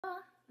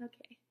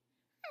Okay.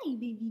 Hi,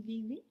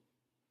 baby.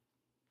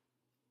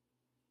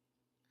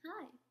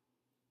 Hi.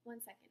 1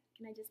 second.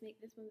 Can I just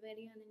make this one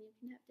video and then you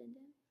can have Din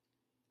Din?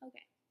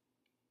 Okay.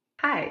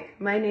 Hi,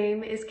 my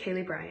name is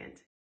Kaylee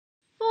Bryant.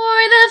 For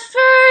the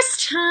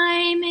first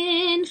time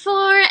in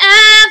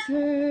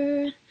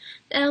forever,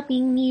 there'll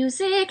be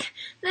music,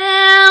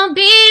 there'll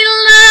be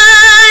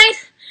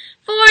light.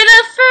 For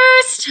the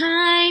first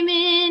time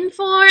in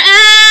forever,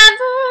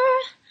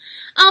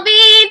 I'll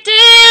be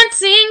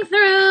dancing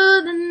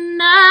through the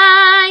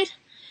night.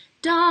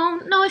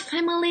 Don't know if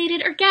I'm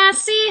elated or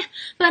gassy,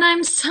 but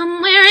I'm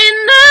somewhere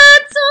in the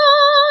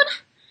zone.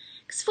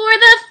 'Cause for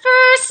the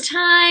first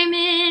time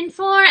in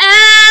forever,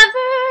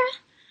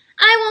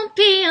 I won't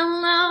be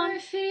alone.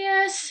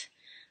 Orpheus,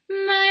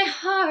 my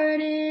heart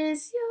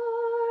is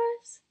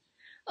yours.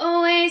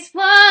 Always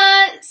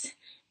was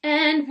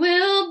and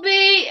will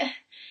be.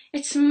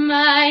 It's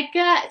my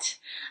gut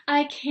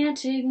I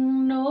can't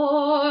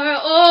ignore.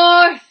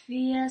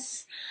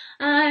 Orpheus,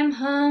 I'm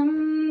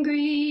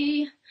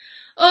hungry.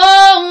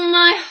 Oh,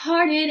 my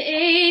heart, it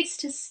aches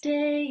to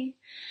stay,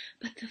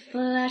 but the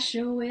flesh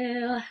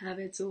will have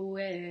its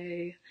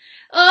way.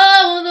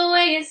 Oh, the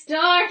way is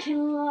dark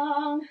and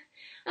long.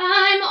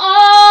 I'm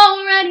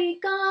already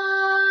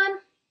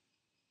gone.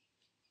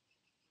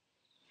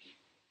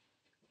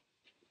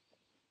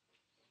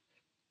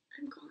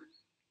 I'm gone.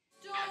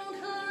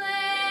 Don't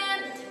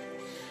land,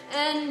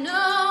 and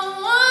no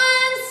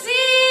one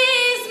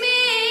sees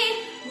me.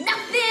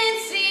 Nothing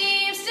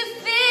seems to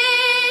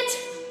fit.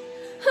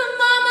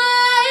 Mama,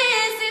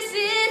 is this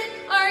it?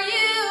 Are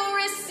you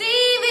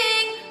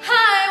receiving?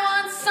 I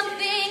want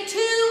something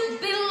to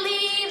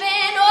believe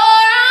in,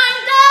 or I'm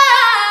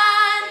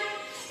done.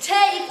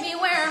 Take me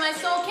where my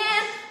soul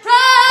can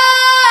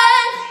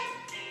run.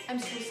 I'm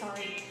so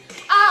sorry.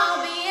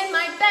 I'll be in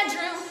my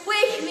bedroom.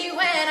 Wake me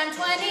when I'm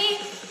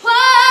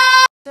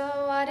 21. So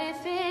what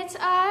if it's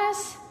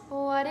us?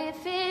 What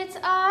if it's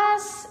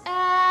us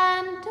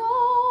and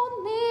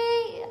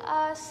only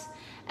us?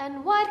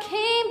 And what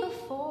came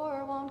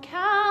before won't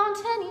count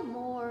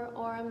anymore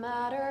or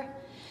matter.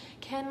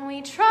 Can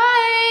we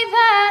try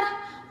that?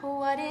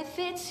 What if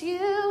it's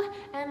you?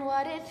 And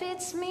what if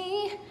it's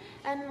me?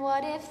 And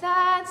what if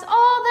that's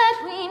all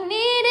that we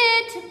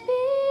needed to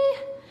be?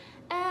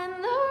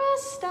 And the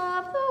rest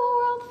of the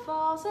world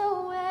falls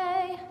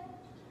away.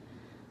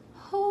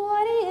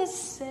 What do you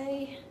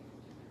say?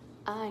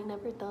 I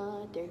never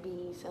thought there'd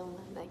be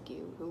someone like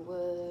you who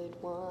would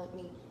want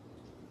me.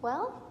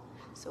 Well,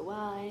 so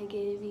I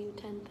give you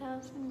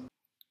 10,000.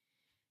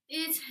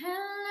 It's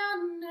hell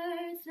on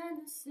earth and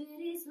the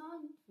city's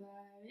on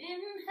fire.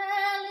 In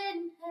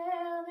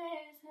hell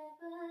there's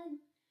heaven.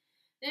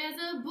 There's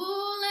a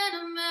bull and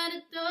a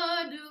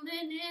matador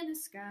dueling in the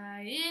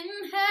sky. In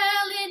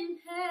hell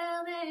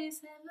there's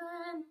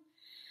heaven.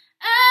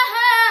 Oh,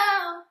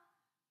 oh,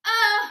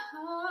 oh, oh,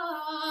 oh,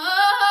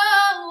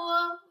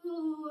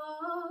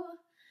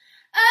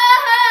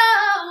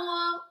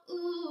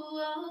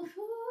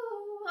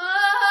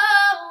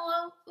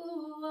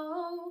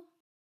 oh.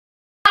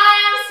 I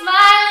am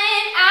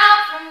smiling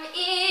out from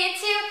ear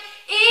to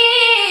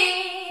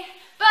ear,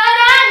 but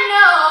I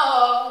know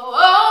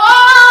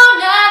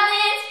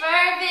nothing's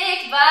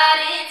perfect, but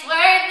it's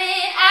worth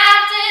it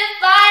after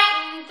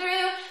fighting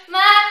through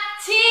my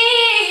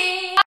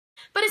tears.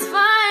 But it's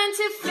fun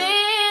to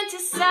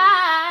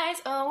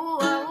fantasize.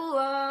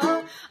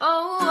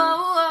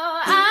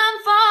 I'm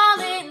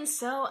falling,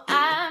 so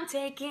I'm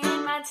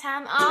taking my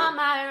time on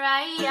my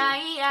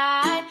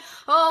ride.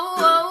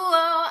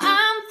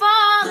 I'm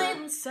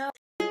falling, so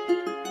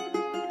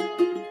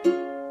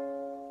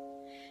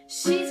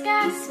she's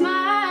got a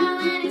smile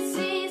and it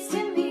seems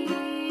to me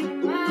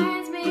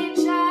reminds me of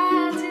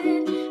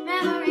childhood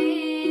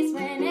memories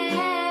when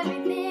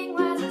everything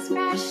was as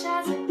fresh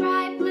as a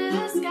bright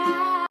blue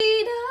sky.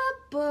 Read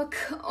a book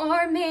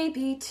or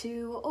maybe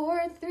 2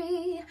 or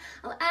 3.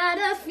 I'll add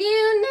a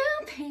few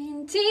new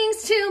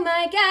paintings to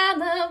my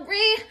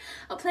gallery.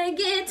 I'll play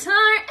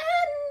guitar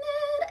and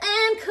knit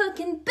and cook,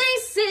 and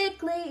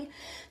basically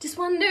just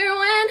wonder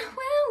when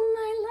will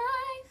my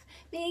life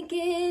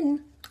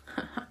begin.